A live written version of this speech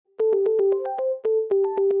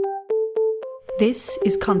This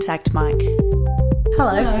is Contact Mike.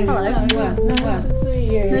 Hello.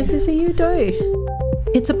 Nice to see you too.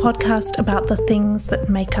 It's a podcast about the things that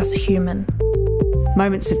make us human.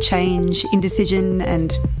 Moments of change, indecision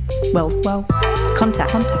and, well,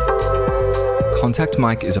 contact. Contact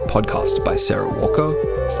Mike is a podcast by Sarah Walker.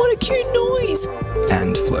 What a cute noise.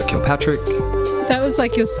 And Fleur Kilpatrick. That was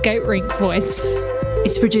like your skate rink voice.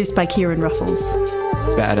 It's produced by Kieran Ruffles.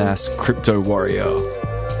 Badass crypto warrior.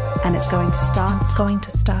 And it's going to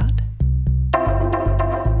start.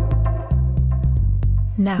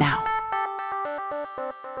 Now.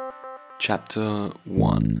 Chapter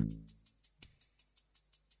 1.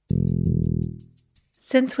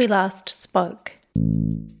 Since we last spoke,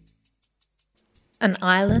 an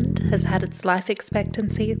island has had its life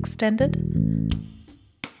expectancy extended.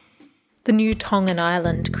 The new Tongan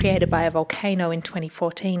island, created by a volcano in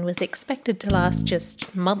 2014, was expected to last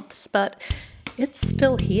just months, but it's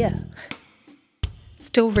still here.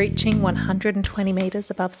 Still reaching 120 metres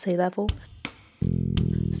above sea level.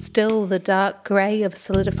 Still the dark grey of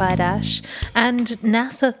solidified ash, and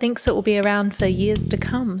NASA thinks it will be around for years to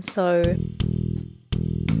come, so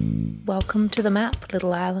welcome to the map,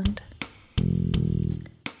 little island.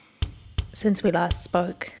 Since we last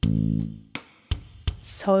spoke,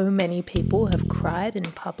 so many people have cried in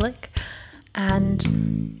public,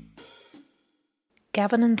 and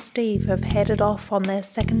Gavin and Steve have headed off on their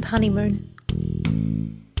second honeymoon.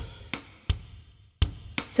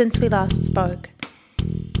 Since we last spoke,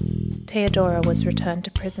 Theodora was returned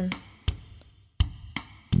to prison.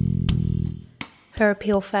 Her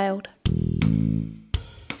appeal failed.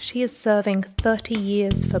 She is serving 30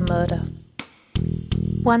 years for murder.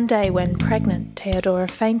 One day when pregnant, Theodora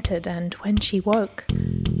fainted, and when she woke,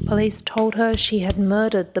 police told her she had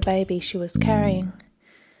murdered the baby she was carrying.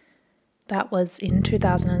 That was in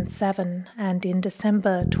 2007, and in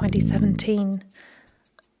December 2017,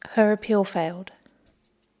 her appeal failed.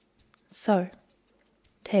 So,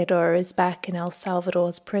 Theodora is back in El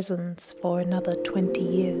Salvador's prisons for another 20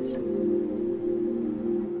 years.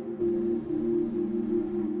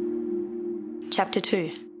 Chapter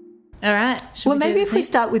 2. All right. Well, maybe if we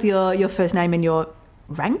start with your first name and your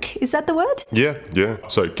rank, is that the word? Yeah.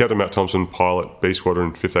 So, Captain Matt Thompson, pilot, B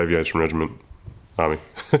Squadron, 5th Aviation Regiment, Army.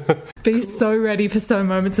 Be so ready for some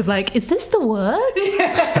moments of like, is this the word?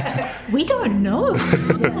 We don't know.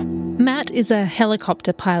 Matt is a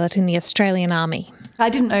helicopter pilot in the Australian Army. I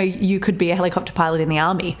didn't know you could be a helicopter pilot in the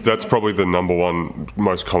Army. That's probably the number one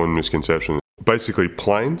most common misconception. Basically,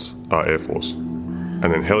 planes are Air Force, and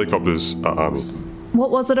then helicopters are Army. What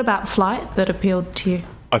was it about flight that appealed to you?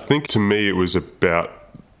 I think to me it was about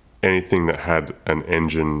anything that had an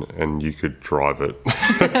engine and you could drive it.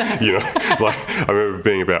 Like I remember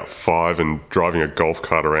being about 5 and driving a golf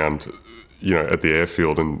cart around, at the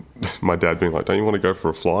airfield, and my dad being like, don't you want to go for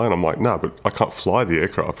a fly? And I'm like, no, but I can't fly the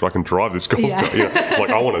aircraft, but I can drive this golf cart. Like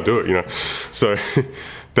I want to do it, So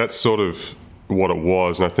that's sort of what it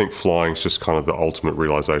was, and I think flying's just kind of the ultimate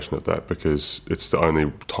realisation of that, because it's the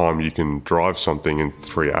only time you can drive something in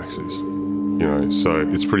 3 axes, so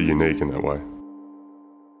it's pretty unique in that way.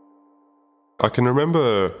 I can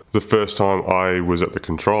remember the first time I was at the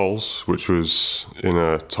controls, which was in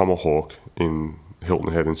a Tomahawk in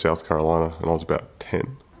Hilton Head in South Carolina, and I was about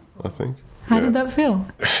 10, I think. How did that feel?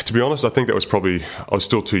 To be honest, I think that was probably, I was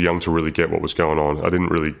still too young to really get what was going on. I didn't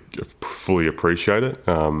really fully appreciate it.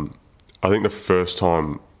 I think the first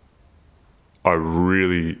time I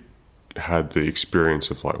really had the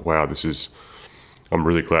experience of like, wow, I'm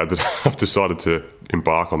really glad that I've decided to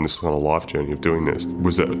embark on this kind of life journey of doing this,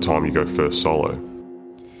 was at the time you go first solo.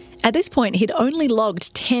 At this point, he'd only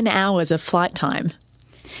logged 10 hours of flight time.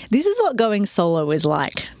 This is what going solo is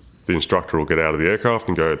like. The instructor will get out of the aircraft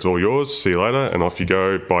and go, it's all yours, see you later, and off you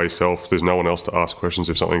go by yourself. There's no one else to ask questions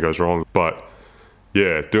if something goes wrong. But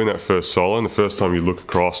yeah, doing that first solo, and the first time you look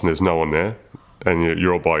across and there's no one there, and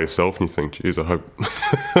you're all by yourself, and you think, geez, I hope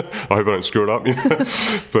I don't screw it up.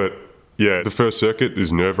 But yeah, the first circuit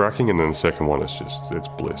is nerve-wracking, and then the second one is it's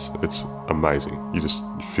bliss. It's amazing. You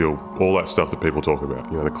feel all that stuff that people talk about,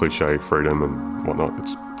 the cliche freedom and whatnot.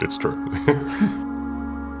 It's true.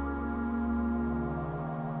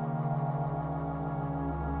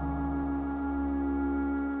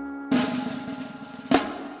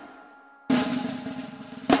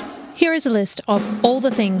 Here is a list of all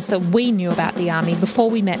the things that we knew about the Army before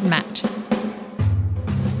we met Matt.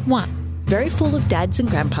 1. Very full of dads and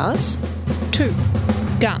grandpas. 2.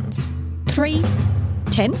 Guns. 3.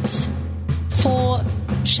 Tents. 4.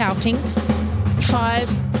 Shouting. 5.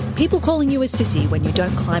 People calling you a sissy when you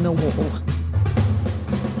don't climb a wall.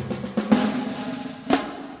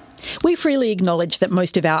 We freely acknowledge that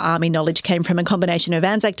most of our army knowledge came from a combination of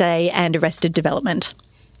Anzac Day and Arrested Development.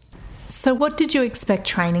 So what did you expect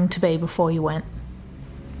training to be before you went?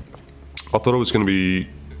 I thought it was going to be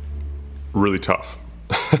really tough.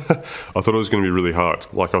 I thought it was going to be really hard.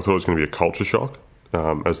 Like, I thought it was going to be a culture shock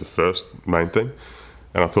as the first main thing.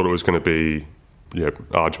 And I thought it was going to be,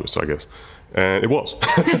 arduous, I guess. And it was.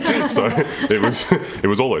 So it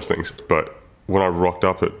was all those things. But when I rocked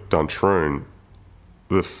up at Duntroon,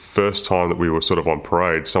 the first time that we were sort of on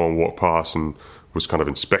parade, someone walked past and was kind of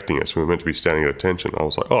inspecting us. We were meant to be standing at attention. I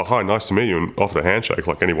was like, "Oh, hi, nice to meet you," and offered a handshake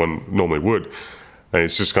like anyone normally would. And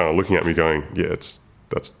he's just kind of looking at me going, "Yeah,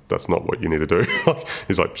 that's not what you need to do."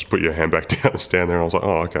 He's like, "Just put your hand back down and stand there." And I was like,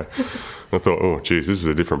 "Oh, okay." And I thought, "Oh, geez, this is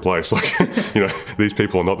a different place." Like, these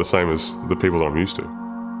people are not the same as the people that I'm used to.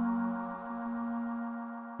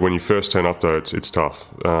 When you first turn up, though, it's tough.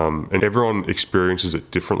 And everyone experiences it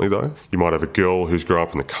differently, though. You might have a girl who's grown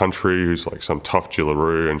up in the country who's like some tough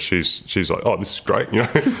Jillaroo, and she's like, "Oh, this is great."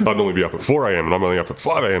 I'd normally be up at 4 a.m. and I'm only up at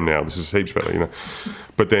 5 a.m. now. This is heaps better,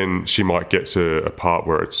 But then she might get to a part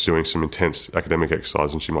where it's doing some intense academic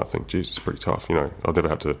exercise and she might think, "Geez, it's pretty tough. I've never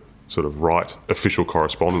had to sort of write official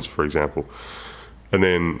correspondence, for example." And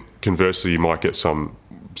then conversely, you might get some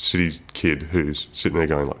city kid who's sitting there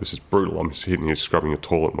going like, "This is brutal. I'm sitting here scrubbing a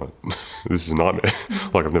toilet. This is a nightmare.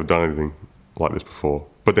 Like, I've never done anything like this before."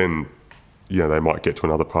 But then, they might get to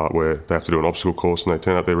another part where they have to do an obstacle course and they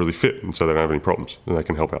turn out they're really fit and so they don't have any problems and they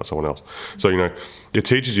can help out someone else. So, it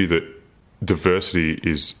teaches you that diversity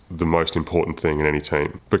is the most important thing in any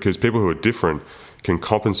team, because people who are different can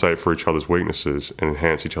compensate for each other's weaknesses and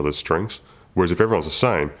enhance each other's strengths. Whereas if everyone's the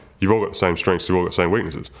same, you've all got the same strengths, you've all got the same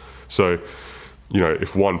weaknesses. So,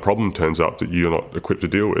 if one problem turns up that you're not equipped to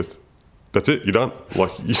deal with, that's it, you're done.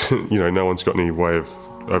 Like, no one's got any way of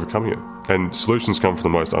overcoming it. And solutions come from the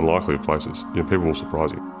most unlikely of places. People will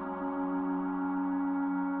surprise you.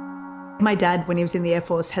 My dad, when he was in the Air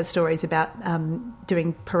Force, has stories about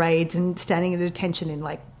doing parades and standing at attention in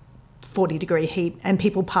like 40-degree heat and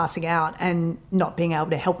people passing out and not being able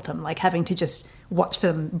to help them, like having to just watch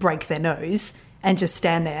them break their nose and just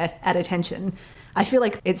stand there at attention. I feel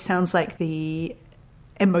like it sounds like the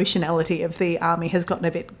emotionality of the army has gotten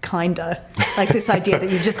a bit kinder. Like this idea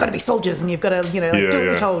that you've just got to be soldiers and you've got to, do what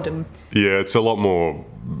you're told. And it's a lot more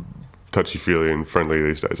touchy-feely and friendly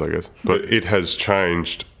these days, I guess. But it has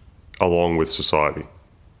changed along with society.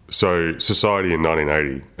 So society in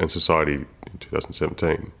 1980 and society in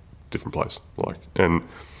 2017, different place. I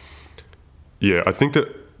think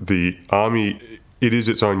that the army, it is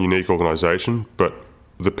its own unique organisation, but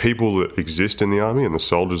the people that exist in the army and the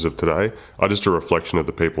soldiers of today are just a reflection of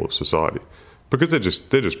the people of society, because they're just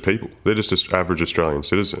people. They're just an average Australian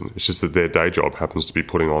citizen. It's just that their day job happens to be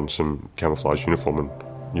putting on some camouflage uniform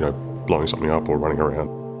and blowing something up or running around.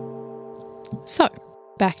 So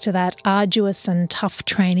back to that arduous and tough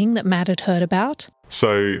training that Matt had heard about.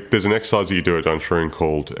 So there's an exercise that you do at Duntroon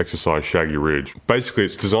called Exercise Shaggy Ridge. Basically,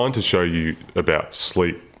 it's designed to show you about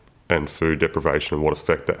sleep and food deprivation and what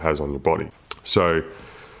effect that has on your body. So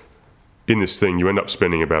in this thing, you end up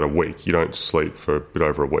spending about a week. You don't sleep for a bit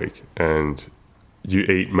over a week. And you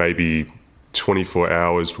eat maybe 24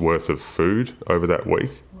 hours worth of food over that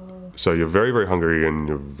week. Whoa. So you're very, very hungry and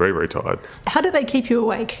you're very, very tired. How do they keep you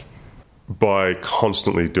awake? By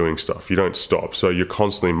constantly doing stuff. You don't stop. So you're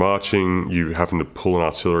constantly marching. You're having to pull an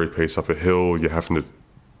artillery piece up a hill. You're having to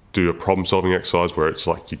do a problem-solving exercise where it's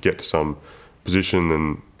like you get to some position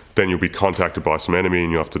and then you'll be contacted by some enemy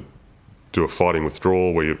and you have to do a fighting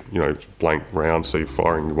withdrawal where you blank rounds, so you're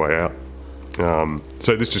firing your way out.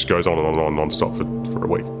 So this just goes on and on non-stop for a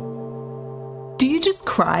week. Do you just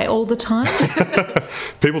cry all the time?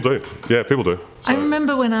 People do. Yeah, people do. So. I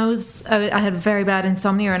remember when I had very bad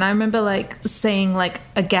insomnia, and I remember seeing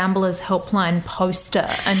a Gamblers Helpline poster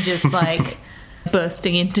and just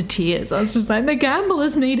bursting into tears. I was just like, the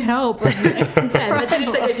gamblers need help. Imagine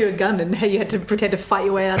if they gave you a gun and you had to pretend to fight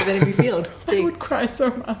your way out of enemy field. I would cry so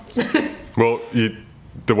much. Well,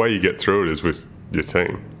 the way you get through it is with your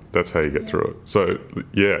team. That's how you get through it. So,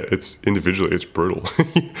 it's individually, it's brutal.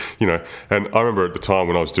 And I remember at the time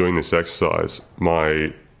when I was doing this exercise,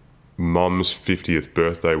 my mum's 50th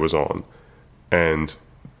birthday was on, and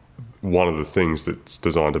one of the things that's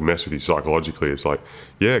designed to mess with you psychologically is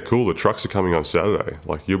yeah, cool, the trucks are coming on Saturday.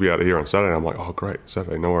 You'll be out of here on Saturday. I'm like, oh, great,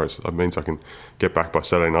 Saturday, no worries. That means I can get back by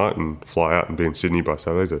Saturday night and fly out and be in Sydney by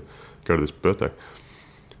Saturday to go to this birthday.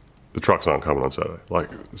 The trucks aren't coming on Saturday.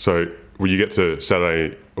 So when you get to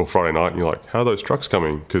Saturday or Friday night and you're like, how are those trucks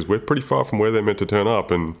coming? Because we're pretty far from where they're meant to turn up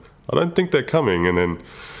and I don't think they're coming. And then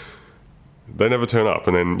They never turn up.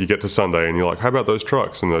 And then you get to Sunday and you're like, how about those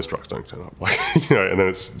trucks? And those trucks don't turn up. Like, and then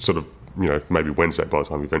it's sort of, maybe Wednesday by the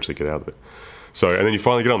time you eventually get out of it. So, and then you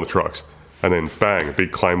finally get on the trucks, and then bang, a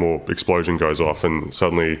big Claymore explosion goes off, and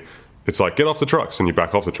suddenly it's like, get off the trucks, and you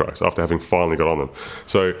back off the trucks after having finally got on them.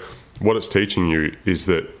 So what it's teaching you is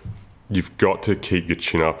that you've got to keep your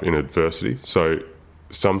chin up in adversity. So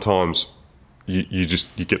sometimes you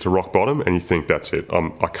get to rock bottom and you think, that's it.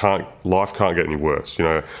 Life can't get any worse.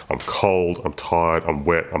 I'm cold, I'm tired, I'm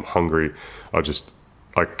wet, I'm hungry.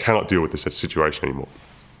 I cannot deal with this situation anymore.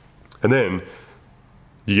 And then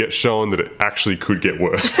you get shown that it actually could get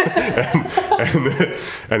worse.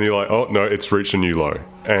 and you're like, oh no, it's reached a new low.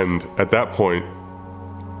 And at that point,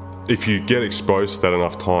 if you get exposed to that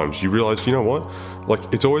enough times, you realize, you know what? Like,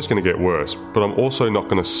 it's always going to get worse, but I'm also not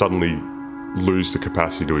going to suddenly lose the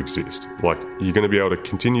capacity to exist. Like, you're going to be able to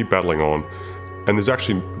continue battling on, and there's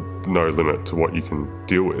actually no limit to what you can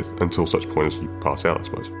deal with until such point as you pass out, I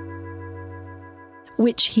suppose.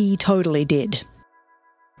 Which he totally did.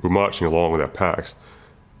 We're marching along with our packs,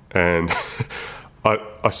 and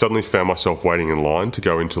I suddenly found myself waiting in line to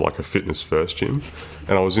go into like a fitness first gym,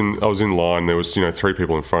 and I was in line. There was 3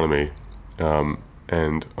 people in front of me,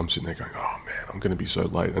 and I'm sitting there going, oh man, I'm going to be so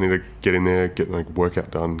late. I need to get in there, get my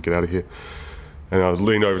workout done, get out of here. And I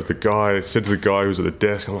leaned over to the guy, said to the guy who was at the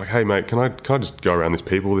desk, I'm like, hey mate, can I just go around these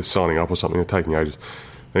people? They're signing up or something. They're taking ages.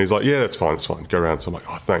 And he's like, yeah, that's fine. Go around. So I'm like,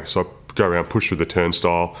 oh thanks. So I go around, push through the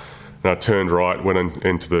turnstile. And I turned right, went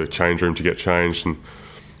into the change room to get changed. And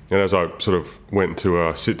as I sort of went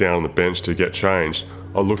to sit down on the bench to get changed,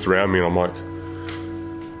 I looked around me and I'm like,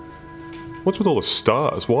 what's with all the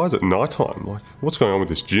stars? Why is it nighttime? Like, what's going on with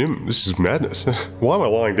this gym? This is madness. Why am I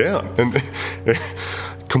lying down? And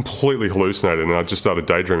completely hallucinated. And I just started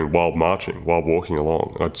daydreaming while marching, while walking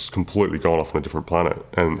along. I'd just completely gone off on a different planet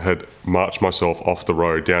and had marched myself off the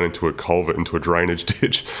road down into a culvert, into a drainage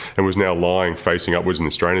ditch, and was now lying facing upwards in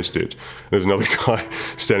this drainage ditch. And there's another guy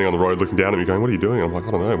standing on the road looking down at me going, what are you doing? I'm like,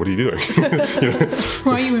 I don't know. What are you doing?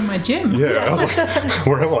 Why are you in my gym? Yeah. I was like,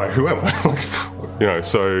 where am I? Who am I?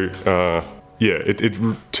 So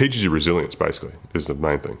it teaches you resilience, basically, is the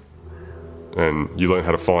main thing. And you learn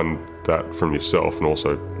how to find that from yourself, and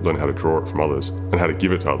also learn how to draw it from others and how to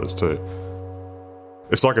give it to others too.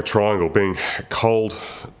 It's like a triangle, being cold,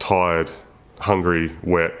 tired, hungry,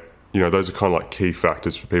 wet. Those are kind of like key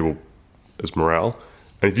factors for people as morale.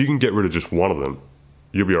 And if you can get rid of just one of them,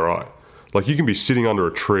 you'll be all right. Like, you can be sitting under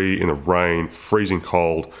a tree in the rain, freezing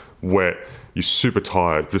cold, wet, you're super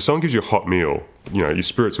tired. But if someone gives you a hot meal, your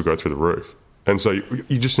spirits will go through the roof. And so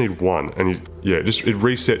you just need one, and it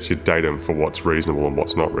resets your datum for what's reasonable and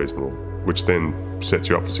what's not reasonable, which then sets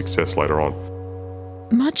you up for success later on.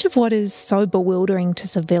 Much of what is so bewildering to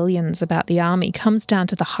civilians about the army comes down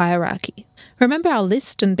to the hierarchy. Remember our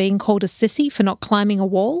list and being called a sissy for not climbing a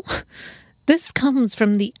wall? This comes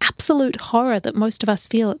from the absolute horror that most of us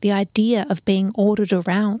feel at the idea of being ordered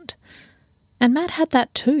around. And Matt had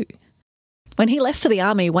that too. When he left for the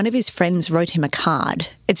army, one of his friends wrote him a card.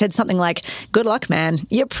 It said something like, good luck, man.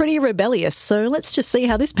 You're pretty rebellious, so let's just see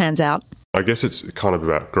how this pans out. I guess it's kind of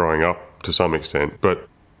about growing up to some extent, but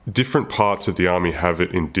different parts of the army have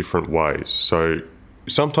it in different ways. So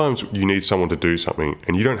sometimes you need someone to do something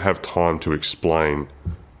and you don't have time to explain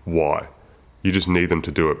why. You just need them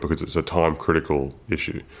to do it because it's a time-critical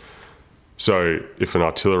issue. So if an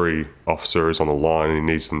artillery officer is on the line and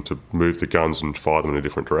he needs them to move the guns and fire them in a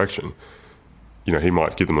different direction, he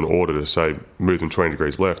might give them an order to say, move them 20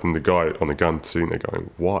 degrees left, and the guy on the gun sitting there going,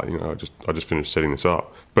 why? I just finished setting this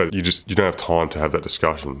up. But you don't have time to have that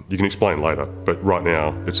discussion. You can explain later, but right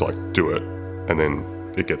now it's like, do it, and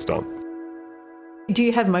then it gets done. Do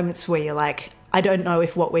you have moments where you're like, I don't know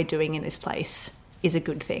if what we're doing in this place is a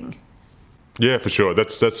good thing? Yeah, for sure.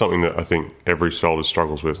 That's something that I think every soldier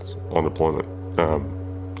struggles with on deployment,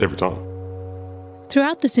 every time.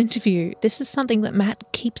 Throughout this interview, this is something that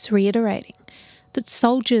Matt keeps reiterating, that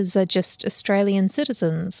soldiers are just Australian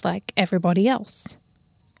citizens like everybody else,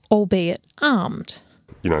 albeit armed.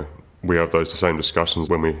 We have the same discussions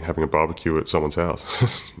when we're having a barbecue at someone's house.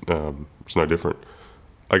 It's no different.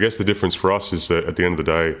 I guess the difference for us is that at the end of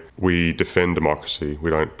the day, we defend democracy. We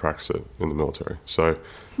don't practice it in the military. So,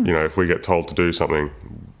 if we get told to do something,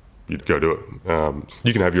 you'd go do it.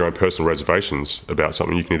 You can have your own personal reservations about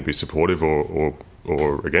something. You can either be supportive or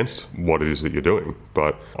against what it is that you're doing.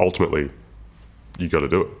 But ultimately, you got to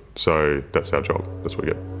do it. So that's our job. That's what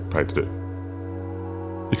we get paid to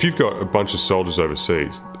do. If you've got a bunch of soldiers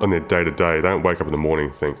overseas on their day-to-day, they don't wake up in the morning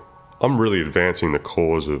and think, I'm really advancing the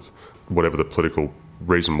cause of whatever the political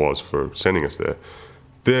reason was for sending us there.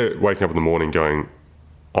 They're waking up in the morning going,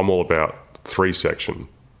 I'm all about 3 section,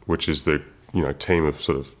 which is the team of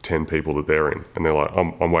sort of 10 people that they're in, and they're like,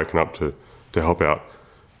 I'm waking up to help out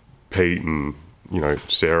Pete and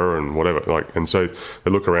Sarah and whatever. And so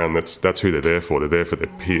they look around. That's who they're there for. They're there for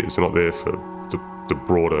their peers. They're not there for the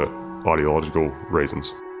broader ideological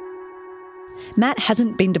reasons. Matt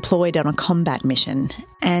hasn't been deployed on a combat mission,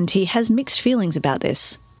 and he has mixed feelings about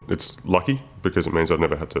this. It's lucky because it means I've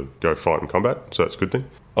never had to go fight in combat, so that's a good thing.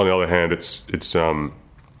 On the other hand, it's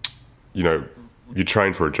you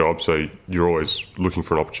train for a job, so you're always looking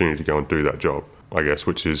for an opportunity to go and do that job, I guess,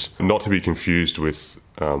 which is not to be confused with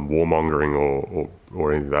warmongering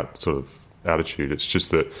or any of that sort of attitude. It's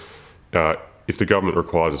just that if the government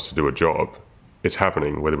requires us to do a job, it's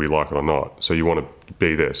happening whether we like it or not. So you want to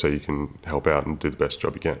be there so you can help out and do the best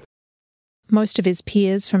job you can. Most of his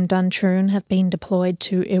peers from Duntroon have been deployed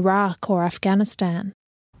to Iraq or Afghanistan.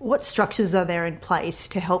 What structures are there in place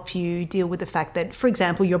to help you deal with the fact that, for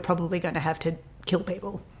example, you're probably going to have to kill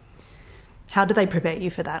people? How do they prepare you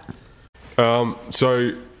for that?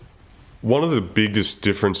 So one of the biggest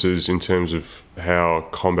differences in terms of how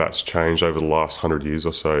combat's changed over the last 100 years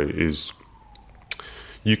or so is,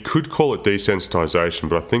 you could call it desensitisation,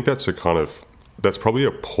 but I think that's probably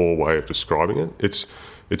a poor way of describing it.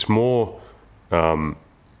 It's more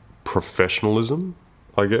professionalism,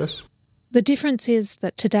 I guess. The difference is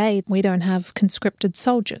that today we don't have conscripted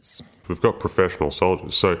soldiers. We've got professional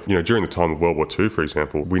soldiers. So, during the time of World War II, for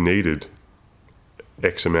example, we needed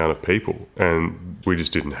X amount of people, and we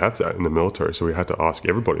just didn't have that in the military, so we had to ask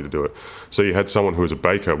everybody to do it. So you had someone who was a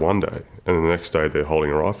baker one day, and then the next day they're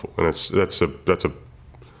holding a rifle, and that's a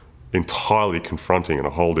entirely confronting and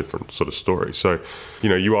a whole different sort of story. So,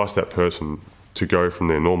 you ask that person to go from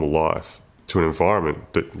their normal life to an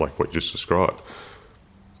environment that, like what you just described,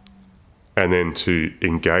 and then to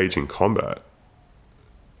engage in combat,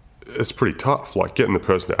 it's pretty tough. Like, getting the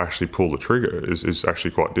person to actually pull the trigger is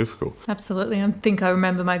actually quite difficult. Absolutely. I think I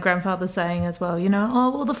remember my grandfather saying as well,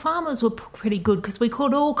 the farmers were pretty good because we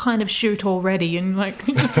could all kind of shoot already, and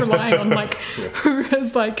just relying on who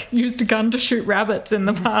has used a gun to shoot rabbits in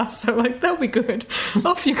the past. So that'll be good.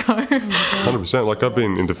 Off you go. 100%. I've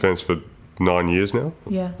been in defence for 9 years now.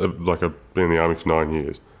 Yeah. I've been in the army for 9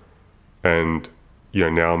 years. And,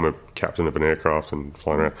 now I'm a captain of an aircraft and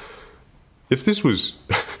flying around. If this was,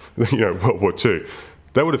 World War II,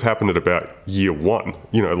 that would have happened at about year one.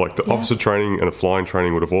 The officer training and the flying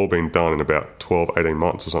training would have all been done in about 12, 18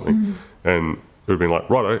 months or something. Mm. And it would have been like,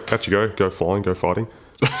 righto, out you go flying, go fighting.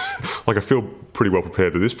 I feel pretty well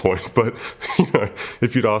prepared to this point, but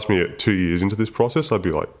if you'd asked me at 2 years into this process, I'd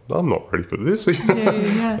be like, I'm not ready for this.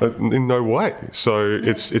 In no way. So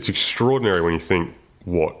it's extraordinary when you think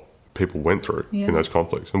what people went through in those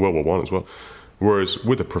conflicts, and World War I as well. Whereas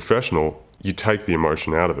with a professional, you take the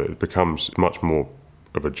emotion out of it. It becomes much more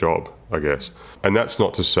of a job, I guess. And that's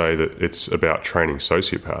not to say that it's about training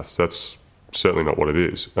sociopaths. That's certainly not what it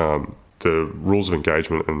is. The rules of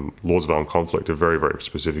engagement and laws of armed conflict are very, very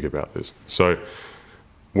specific about this. So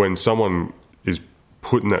when someone is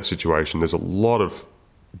put in that situation, there's a lot of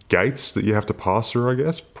gates that you have to pass through, I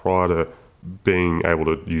guess, prior to being able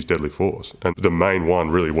to use deadly force. And the main one,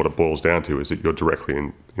 really what it boils down to, is that you're directly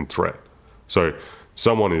in threat. So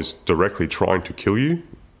someone is directly trying to kill you,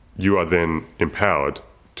 you are then empowered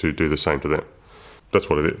to do the same to them. That's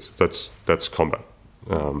what it is. That's combat.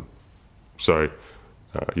 So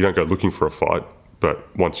you don't go looking for a fight,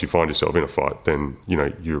 but once you find yourself in a fight, then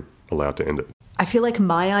you're allowed to end it. I feel like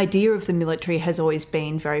my idea of the military has always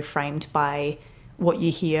been very framed by what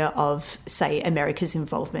you hear of, say, America's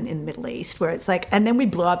involvement in the Middle East, where it's and then we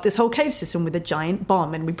blew up this whole cave system with a giant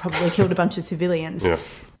bomb and we probably killed a bunch of civilians. Yeah.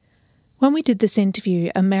 When we did this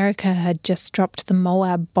interview, America had just dropped the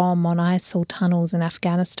Moab bomb on ISIL tunnels in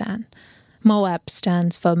Afghanistan. Moab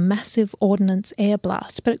stands for Massive Ordnance Air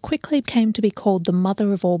Blast, but it quickly came to be called the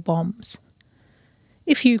mother of all bombs.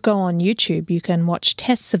 If you go on YouTube, you can watch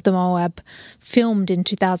tests of the Moab filmed in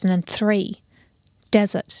 2003.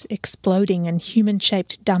 Desert exploding and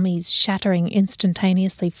human-shaped dummies shattering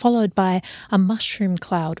instantaneously, followed by a mushroom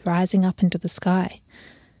cloud rising up into the sky.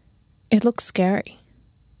 It looks scary.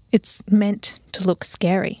 It's meant to look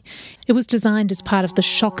scary. It was designed as part of the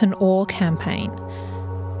Shock and Awe campaign.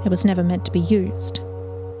 It was never meant to be used.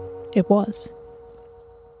 It was.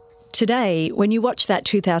 Today, when you watch that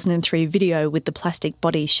 2003 video with the plastic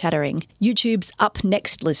body shattering, YouTube's Up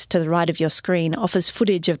Next list to the right of your screen offers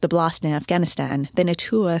footage of the blast in Afghanistan, then a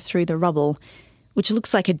tour through the rubble, which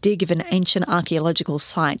looks like a dig of an ancient archaeological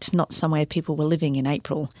site, not somewhere people were living in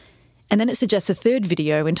April. And then it suggests a third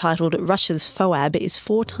video entitled Russia's FOAB is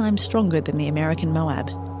 4 times stronger than the American Moab.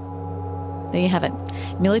 There you have it.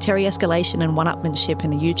 Military escalation and one-upmanship in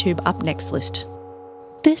the YouTube Up Next list.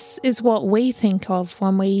 This is what we think of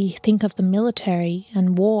when we think of the military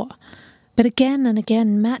and war. But again and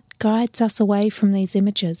again, Matt guides us away from these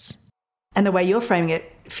images. And the way you're framing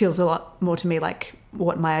it feels a lot more to me like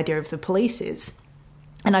what my idea of the police is.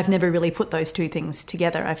 And I've never really put those two things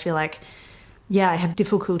together. I feel like, I have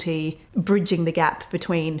difficulty bridging the gap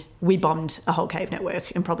between we bombed a whole cave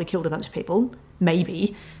network and probably killed a bunch of people,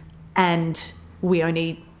 maybe, and we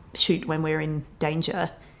only shoot when we're in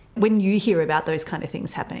danger. When you hear about those kind of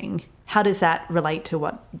things happening, how does that relate to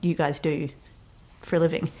what you guys do for a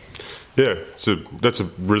living? Yeah, so that's a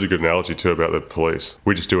really good analogy too about the police.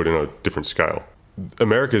 We just do it in a different scale.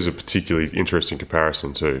 America is a particularly interesting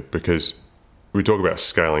comparison too, because we talk about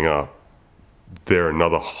scaling up. They're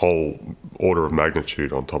another whole order of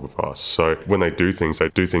magnitude on top of us. So when they do things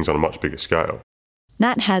on a much bigger scale.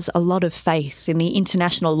 Matt has a lot of faith in the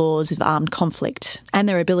international laws of armed conflict and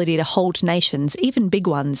their ability to hold nations, even big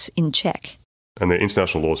ones, in check. And they're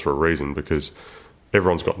international laws for a reason, because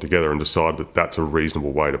everyone's gotten together and decided that that's a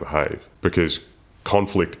reasonable way to behave. Because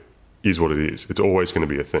conflict is what it is. It's always going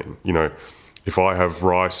to be a thing. You know, if I have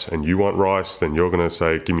rice and you want rice, then you're going to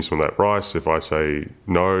say, give me some of that rice. If I say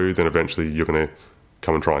no, then eventually you're going to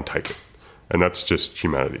come and try and take it. And that's just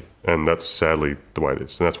humanity. And that's sadly the way it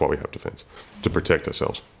is. And that's why we have defence, to protect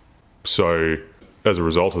ourselves. So as a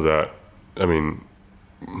result of that, I mean,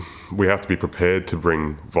 we have to be prepared to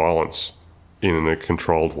bring violence in a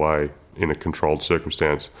controlled way, in a controlled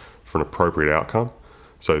circumstance for an appropriate outcome.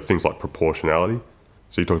 So things like proportionality.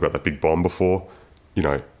 So you talked about that big bomb before. You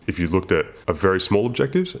know, if you looked at a very small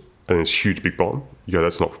objectives and this huge big bomb, you go,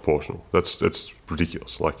 that's not proportional. It's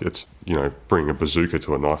ridiculous. Like it's, you know, bringing a bazooka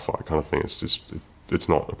to a knife fight kind of thing. It's just, it's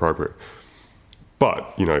not appropriate.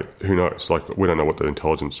 But, you know, who knows? Like we don't know what the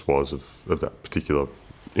intelligence was of that particular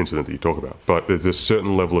incident that you talk about. But there's a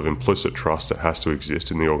certain level of implicit trust that has to exist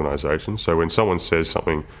in the organisation. So when someone says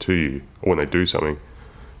something to you or when they do something,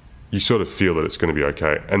 you sort of feel that it's going to be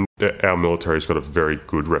okay. And our military's got a very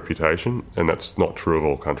good reputation, and that's not true of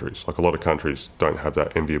all countries. Like a lot of countries don't have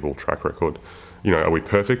that enviable track record. You know, are we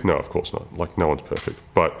perfect? No, of course not. Like no one's perfect.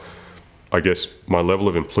 But I guess my level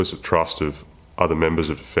of implicit trust of other members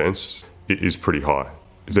of defence is pretty high.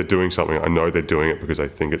 If they're doing something, I know they're doing it because they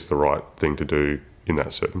think it's the right thing to do in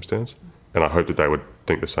that circumstance. And I hope that they would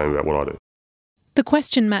think the same about what I do. The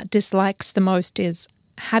question Matt dislikes the most is,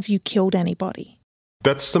 have you killed anybody?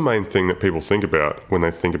 That's the main thing that people think about when they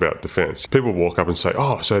think about defence. People walk up and say,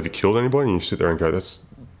 oh, so have you killed anybody? And you sit there and go, that's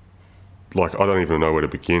like, I don't even know where to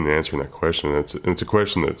begin answering that question. And it's a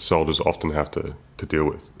question that soldiers often have to deal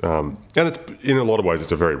with. And it's, in a lot of ways,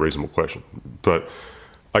 it's a very reasonable question. But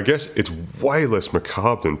I guess it's way less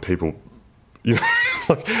macabre than people, you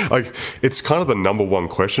know, like it's kind of the number one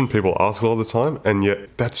question people ask a lot of the time. And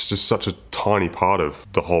yet that's just such a tiny part of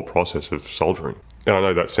the whole process of soldiering. And I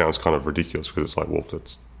know that sounds kind of ridiculous because it's like, well,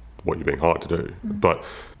 that's what you're being hired to do. But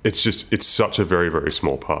it's such a very, very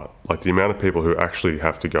small part. Like the amount of people who actually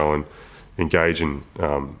have to go and engage in,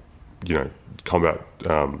 you know, combat,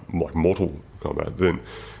 like mortal combat, then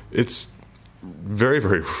it's very,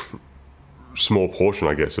 very small portion,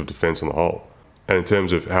 I guess, of defence on the whole. And in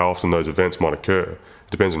terms of how often those events might occur,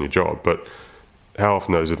 it depends on your job, but how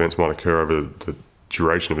often those events might occur over the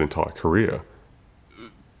duration of an entire career,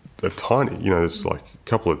 they're tiny. You know, there's like a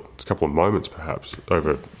couple of moments perhaps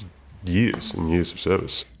over years and years of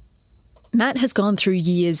service. Matt has gone through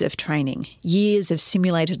years of training, years of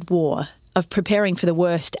simulated war, of preparing for the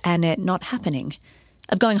worst and it not happening,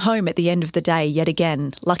 of going home at the end of the day yet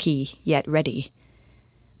again, lucky yet ready.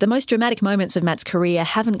 The most dramatic moments of Matt's career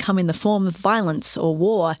haven't come in the form of violence or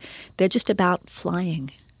war. They're just about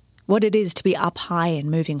flying. What it is to be up high and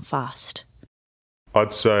moving fast.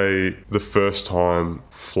 I'd say the first time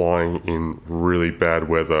flying in really bad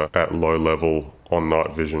weather at low level on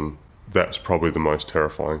night vision, that's probably the most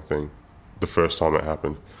terrifying thing, the first time it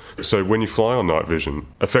happened. So when you fly on night vision,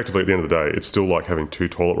 effectively at the end of the day, it's still like having two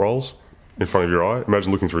toilet rolls in front of your eye.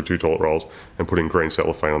 Imagine looking through two toilet rolls and putting green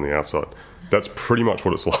cellophane on the outside. That's pretty much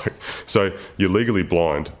what it's like. So you're legally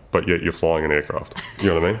blind, but yet you're flying an aircraft. You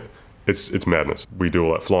know what I mean? It's madness. We do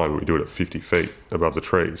all that flying, but we do it at 50 feet above the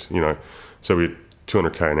trees, you know. So we're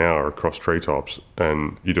 200k an hour across treetops,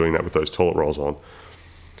 and you're doing that with those toilet rolls on.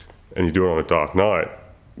 And you do it on a dark night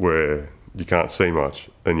where you can't see much,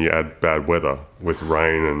 and you add bad weather with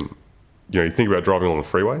rain, and you know, you think about driving along the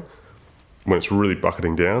freeway when it's really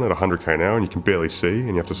bucketing down at 100k an hour and you can barely see and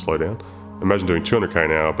you have to slow down. Imagine doing 200k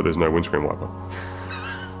an hour but there's no windscreen wiper.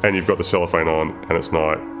 And you've got the cellophane on and it's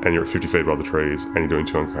night and you're at 50 feet above the trees and you're doing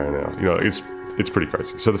 200k an hour. You know, it's pretty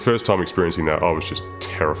crazy. So the first time experiencing that, I was just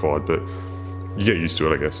terrified, but you get used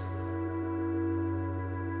to it, I guess.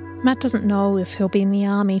 Matt doesn't know if he'll be in the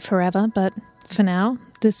army forever, but for now,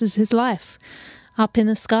 this is his life. Up in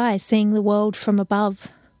the sky, seeing the world from above.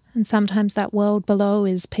 And sometimes that world below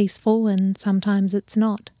is peaceful and sometimes it's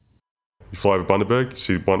not. You fly over Bundaberg, you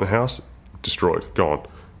see one house, destroyed, gone.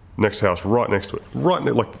 Next house right next to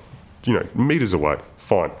it, meters away,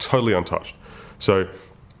 fine, totally untouched. So,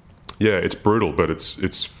 yeah, it's brutal, but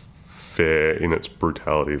it's fair in its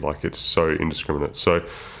brutality. Like, it's so indiscriminate. So,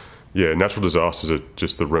 yeah, natural disasters are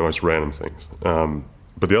just the most random things.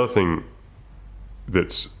 But the other thing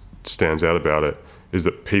that stands out about it is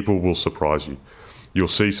that people will surprise you. You'll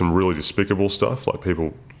see some really despicable stuff, like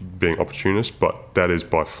people being opportunists, but that is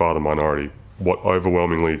by far the minority. What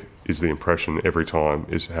overwhelmingly is the impression every time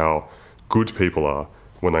is how good people are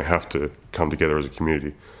when they have to come together as a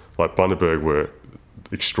community. Like Bundaberg were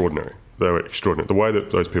extraordinary. They were extraordinary. The way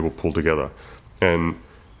that those people pulled together, and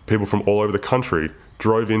people from all over the country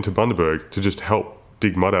drove into Bundaberg to just help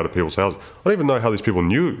dig mud out of people's houses. I don't even know how these people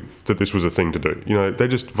knew that this was a thing to do. They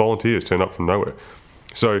just volunteers turned up from nowhere.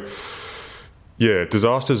 So, yeah,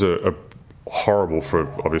 disasters are horrible for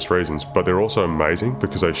obvious reasons, but they're also amazing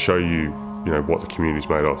because they show you, what the community's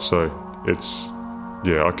made of. So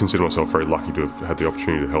I consider myself very lucky to have had the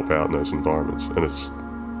opportunity to help out in those environments, and it's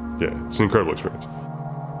an incredible experience.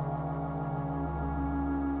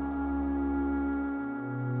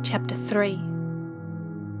 Chapter 3.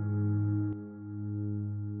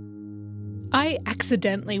 I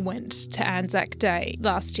accidentally went to Anzac Day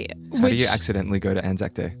last year. How do you accidentally go to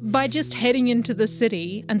Anzac Day? By just heading into the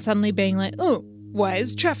city and suddenly being like, oh, why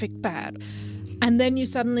is traffic bad? And then you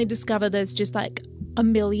suddenly discover there's just like a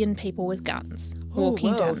million people with guns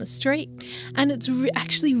walking down the street. And it's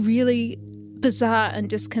actually really bizarre and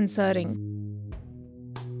disconcerting.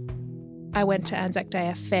 I went to Anzac Day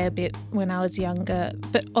a fair bit when I was younger,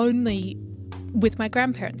 but only with my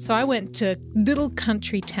grandparents. So I went to little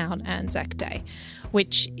country town Anzac Day,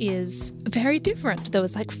 which is very different. There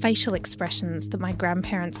was like facial expressions that my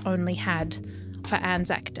grandparents only had for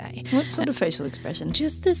Anzac Day. What sort of facial expression?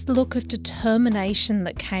 Just this look of determination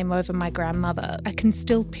that came over my grandmother. I can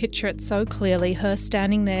still picture it so clearly, her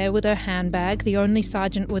standing there with her handbag, the only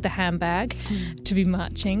sergeant with a handbag to be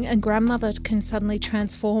marching, and grandmother can suddenly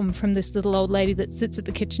transform from this little old lady that sits at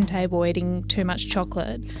the kitchen table eating too much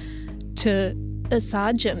chocolate to a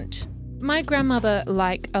sergeant. My grandmother,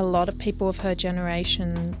 like a lot of people of her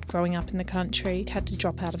generation growing up in the country, had to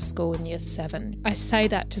drop out of school in year 7. I say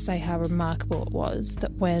that to say how remarkable it was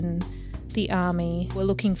that when the army were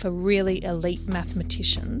looking for really elite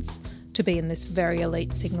mathematicians to be in this very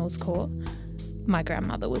elite signals corps, my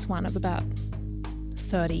grandmother was one of about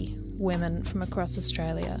 30 women from across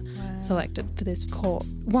Australia selected for this corps.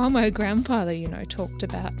 While my grandfather, talked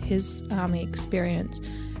about his army experience,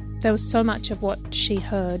 there was so much of what she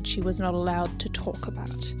heard she was not allowed to talk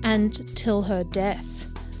about. And till her death,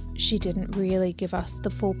 she didn't really give us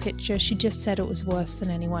the full picture. She just said it was worse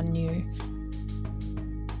than anyone knew.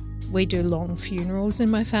 We do long funerals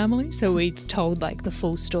in my family, so we told the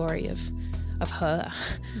full story of her.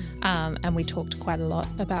 And we talked quite a lot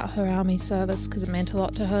about her army service because it meant a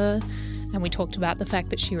lot to her. And we talked about the fact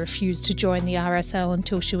that she refused to join the RSL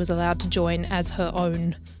until she was allowed to join as her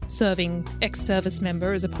own serving ex-service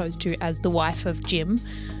member as opposed to as the wife of Jim,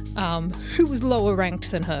 who was lower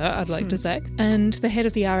ranked than her, I'd like to say. And the head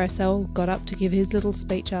of the RSL got up to give his little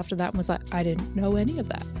speech after that and was like, I didn't know any of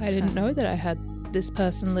that. I didn't know that I had this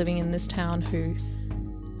person living in this town who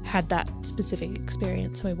had that specific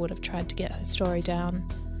experience. We would have tried to get her story down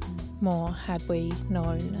more had we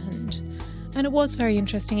known. And it was very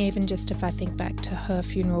interesting, even just if I think back to her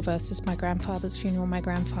funeral versus my grandfather's funeral. My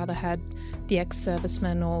grandfather had the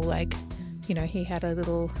ex-servicemen all he had a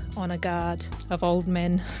little honour guard of old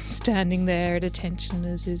men standing there at attention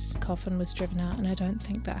as his coffin was driven out. And I don't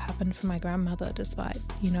think that happened for my grandmother, despite,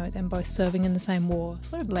 them both serving in the same war.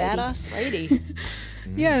 What a badass lady.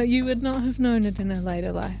 Yeah, you would not have known it in a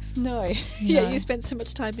later life. No. Yeah, you spent so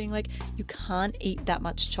much time being like, you can't eat that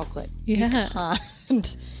much chocolate. Yeah. You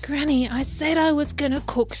can't. Granny, I said I was going to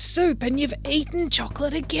cook soup and you've eaten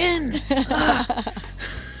chocolate again.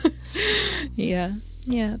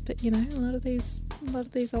 Yeah, but a lot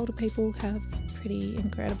of these older people have pretty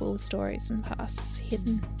incredible stories and pasts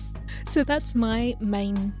hidden. So that's my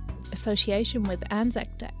main association with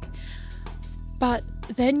Anzac Day. But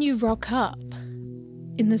then you rock up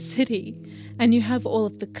in the city and you have all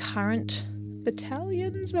of the current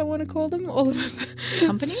battalions, I want to call them, all of the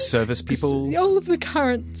companies, service people, all of the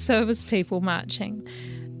current service people marching,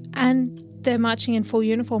 and they're marching in full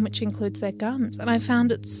uniform, which includes their guns. And I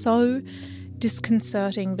found it so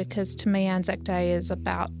disconcerting because to me Anzac Day is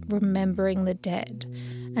about remembering the dead,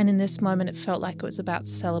 And in this moment, it felt like it was about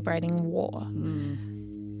celebrating war.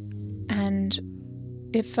 And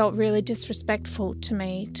it felt really disrespectful to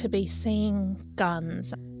me to be seeing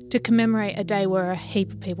guns, to commemorate a day where a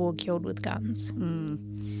heap of people were killed with guns.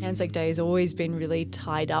 Anzac Day has always been really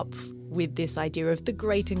tied up with this idea of the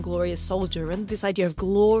great and glorious soldier and this idea of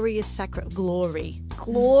glorious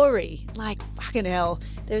glory. Like, fucking hell.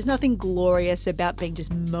 There's nothing glorious about being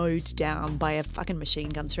just mowed down by a fucking machine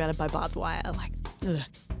gun surrounded by barbed wire. Like, ugh.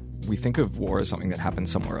 We think of war as something that happened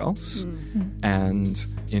somewhere else. And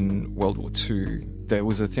in World War II, there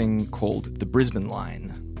was a thing called the Brisbane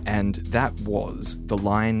Line. And that was the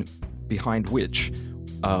line behind which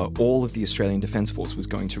all of the Australian Defence Force was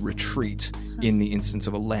going to retreat in the instance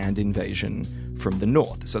of a land invasion from the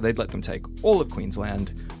north. So they'd let them take all of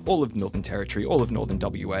Queensland, all of Northern Territory, all of Northern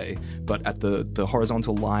WA, but at the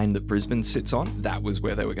horizontal line that Brisbane sits on, that was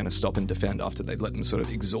where they were going to stop and defend after they'd let them sort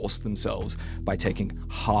of exhaust themselves by taking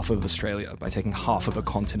half of Australia, by taking half of a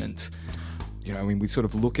continent. You know, I mean, we sort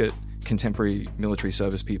of look at contemporary military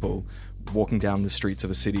service people walking down the streets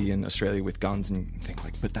of a city in Australia with guns and think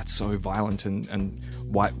like, but that's so violent and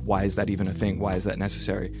why is that even a thing? Why is that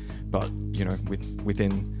necessary? But, you know,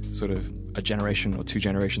 within sort of a generation or two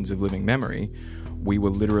generations of living memory, we were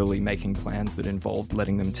literally making plans that involved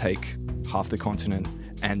letting them take half the continent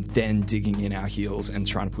and then digging in our heels and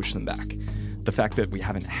trying to push them back. The fact that we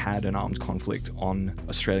haven't had an armed conflict on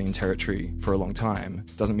Australian territory for a long time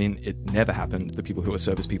doesn't mean it never happened. The people who are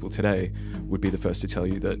service people today would be the first to tell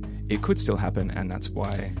you that it could still happen, and that's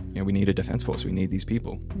why, you know, we need a defence force. We need these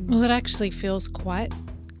people. Well, it actually feels quite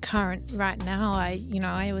current right now.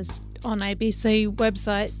 I was on ABC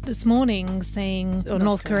website this morning seeing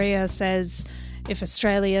North Korea says if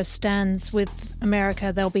Australia stands with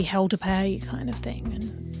America, they'll be hell to pay kind of thing.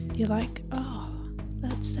 And you're like, oh,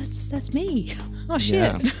 that's me. Oh,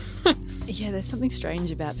 shit. Yeah, there's something strange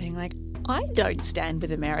about being like, I don't stand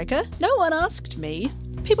with America. No one asked me.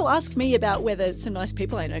 People ask me about whether some nice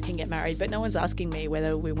people I know can get married, but no one's asking me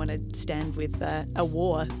whether we want to stand with a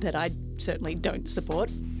war that I certainly don't support.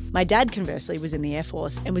 My dad, conversely, was in the Air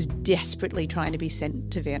Force and was desperately trying to be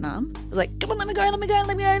sent to Vietnam. I was like, come on, let me go,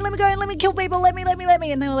 let me kill people, let me.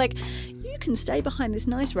 And they were like, you can stay behind this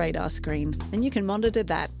nice radar screen and you can monitor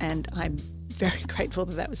that. And I'm very grateful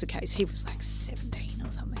that was the case. He was like 17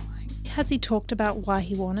 or something like. Has he talked about why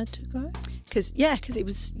he wanted to go? Because he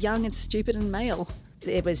was young and stupid and male.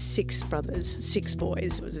 There was 6 brothers, 6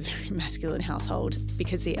 boys. It was a very masculine household.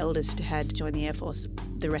 Because the eldest had joined the Air Force,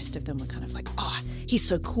 the rest of them were kind of like, oh, he's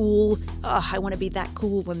so cool. Oh, I want to be that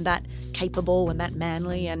cool and that capable and that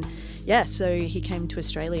manly. And yeah, so he came to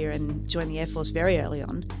Australia and joined the Air Force very early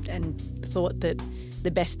on and thought that the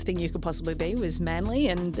best thing you could possibly be was manly,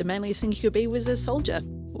 and the manliest thing you could be was a soldier.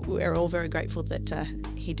 We're all very grateful that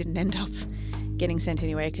he didn't end up getting sent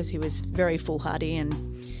anywhere because he was very foolhardy and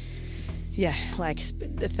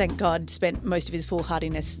thank God, spent most of his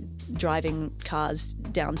foolhardiness driving cars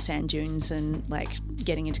down sand dunes and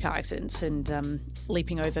getting into car accidents and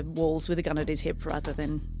leaping over walls with a gun at his hip rather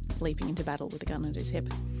than leaping into battle with a gun at his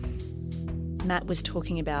hip. Matt was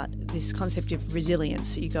talking about this concept of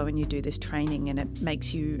resilience. You go and you do this training and it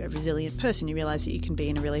makes you a resilient person. You realise that you can be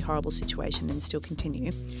in a really horrible situation and still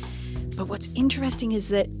continue. But what's interesting is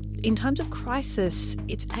that in times of crisis,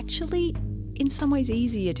 it's actually in some ways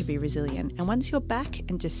easier to be resilient. And once you're back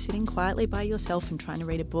and just sitting quietly by yourself and trying to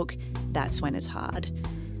read a book, that's when it's hard.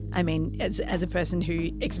 I mean, as a person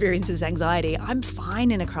who experiences anxiety, I'm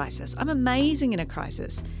fine in a crisis. I'm amazing in a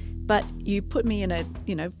crisis. But you put me in a,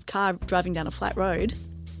 car driving down a flat road,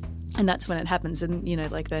 and that's when it happens. And,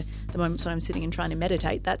 the moments when I'm sitting and trying to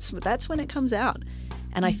meditate, that's when it comes out.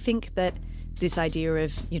 And I think that this idea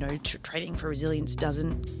of, training for resilience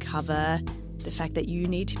doesn't cover the fact that you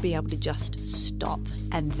need to be able to just stop,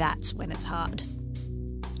 and that's when it's hard.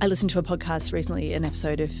 I listened to a podcast recently, an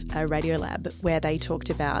episode of Radiolab, where they talked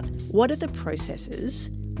about what are the processes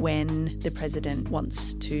when the president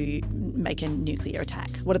wants to make a nuclear attack?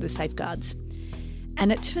 What are the safeguards?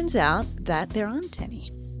 And it turns out that there aren't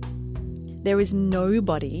any. There is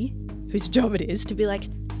nobody whose job it is to be like,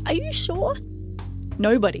 are you sure?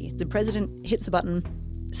 Nobody. The president hits the button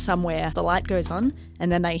somewhere, the light goes on,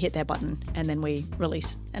 and then they hit their button, and then we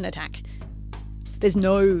release an attack. There's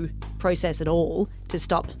no process at all to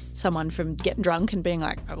stop someone from getting drunk and being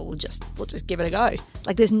like, oh, we'll just give it a go.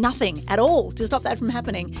 There's nothing at all to stop that from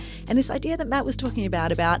happening. And this idea that Matt was talking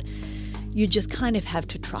about you just kind of have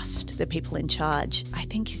to trust the people in charge, I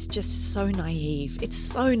think is just so naive. It's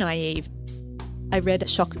so naive. I read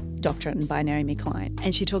Shock Doctrine by Naomi Klein,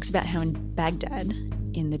 and she talks about how in Baghdad,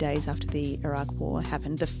 in the days after the Iraq War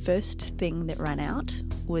happened, the first thing that ran out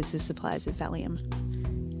was the supplies of Valium.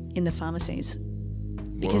 in the pharmacies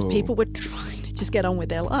because Whoa. people were trying to just get on with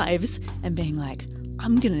their lives and being like,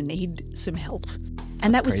 I'm going to need some help.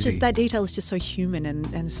 And that was crazy. that detail is just so human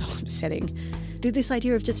and so upsetting. This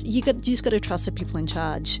idea of just, you just got to trust the people in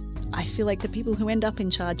charge. I feel like the people who end up in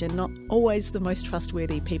charge are not always the most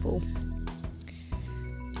trustworthy people.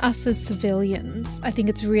 Us as civilians, I think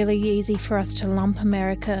it's really easy for us to lump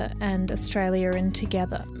America and Australia in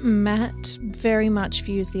together. Matt very much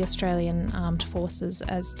views the Australian Armed Forces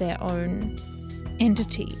as their own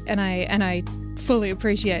entity, and I fully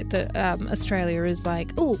appreciate that Australia is like,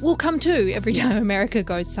 oh, we'll come too every time America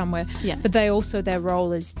goes somewhere. Yeah. But they also, their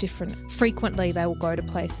role is different. Frequently they will go to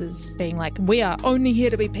places being like, we are only here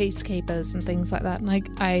to be peacekeepers and things like that. And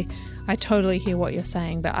I totally hear what you're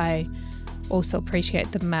saying, but I also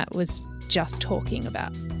appreciate that Matt was just talking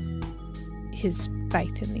about his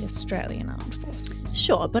faith in the Australian Armed Forces.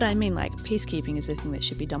 Sure, but I mean, like, peacekeeping is a thing that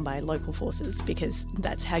should be done by local forces because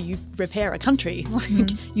that's how you repair a country.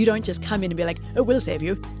 Like, you don't just come in and be like, oh, we'll save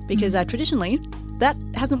you, because traditionally that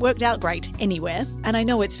hasn't worked out great anywhere. And I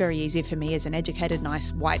know it's very easy for me as an educated,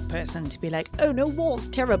 nice white person to be like, oh no, war's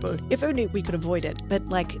terrible. If only we could avoid it. But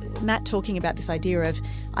like Matt talking about this idea of,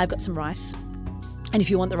 I've got some rice, and if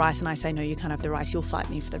you want the rice and I say, no, you can't have the rice, you'll fight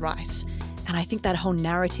me for the rice. And I think that whole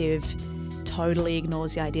narrative totally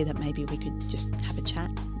ignores the idea that maybe we could just have a chat,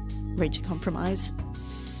 reach a compromise.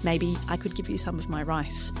 Maybe I could give you some of my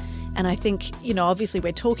rice. And I think, obviously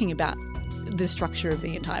we're talking about the structure of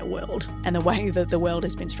the entire world and the way that the world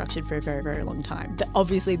has been structured for a very, very long time. That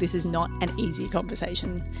obviously this is not an easy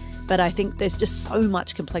conversation, but I think there's just so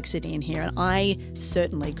much complexity in here, and I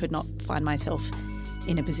certainly could not find myself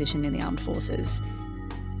in a position in the armed forces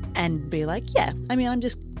and be like, I'm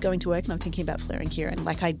just going to work and I'm thinking about flaring here, and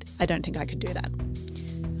like I don't think I could do that.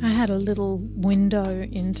 I had a little window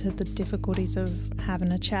into the difficulties of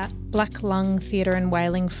having a chat. Black Lung Theatre and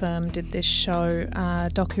Whaling Firm did this show,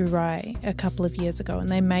 Doku Rai, a couple of years ago, and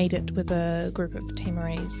they made it with a group of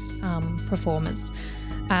Timorese performers.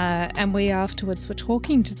 And we afterwards were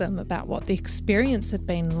talking to them about what the experience had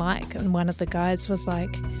been like, and one of the guys was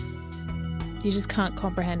like, you just can't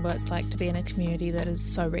comprehend what it's like to be in a community that has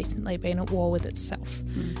so recently been at war with itself.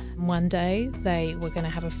 One day they were going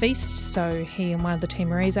to have a feast, so he and one of the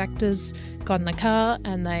Timorese actors got in the car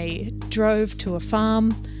and they drove to a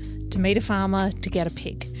farm to meet a farmer to get a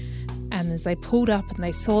pig. And as they pulled up and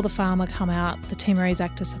they saw the farmer come out, the Timorese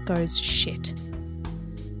actor goes, shit,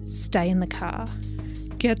 stay in the car.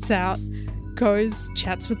 Gets out, goes,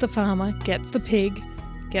 chats with the farmer, gets the pig,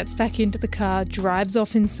 gets back into the car, drives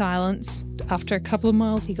off in silence. After a couple of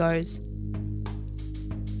miles, he goes,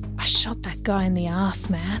 I shot that guy in the arse,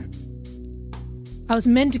 man. I was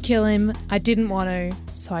meant to kill him. I didn't want to,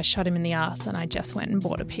 so I shot him in the arse and I just went and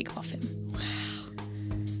bought a pig off him. Wow.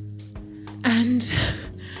 And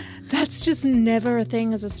that's just never a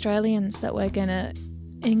thing as Australians that we're going to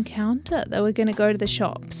encounter, that we're going to go to the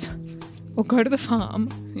shops or go to the farm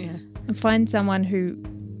and find someone who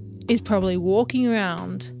is probably walking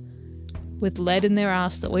around with lead in their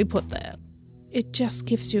ass that we put there. It just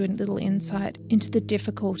gives you a little insight into the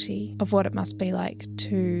difficulty of what it must be like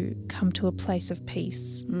to come to a place of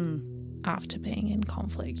peace after being in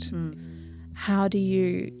conflict. How do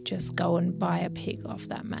you just go and buy a pig off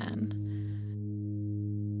that man?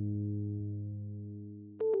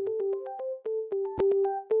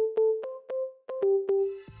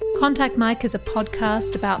 Contact Mike is a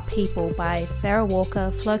podcast about people by Sarah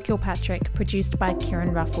Walker, Fleur Kilpatrick, produced by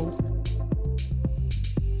Kieran Ruffles.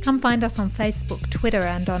 Come find us on Facebook, Twitter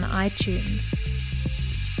and on iTunes.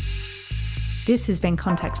 This has been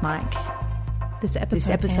Contact Mike. This This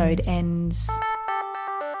episode ends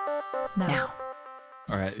now.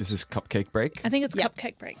 All right, is this cupcake break? I think it's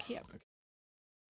cupcake break, yeah.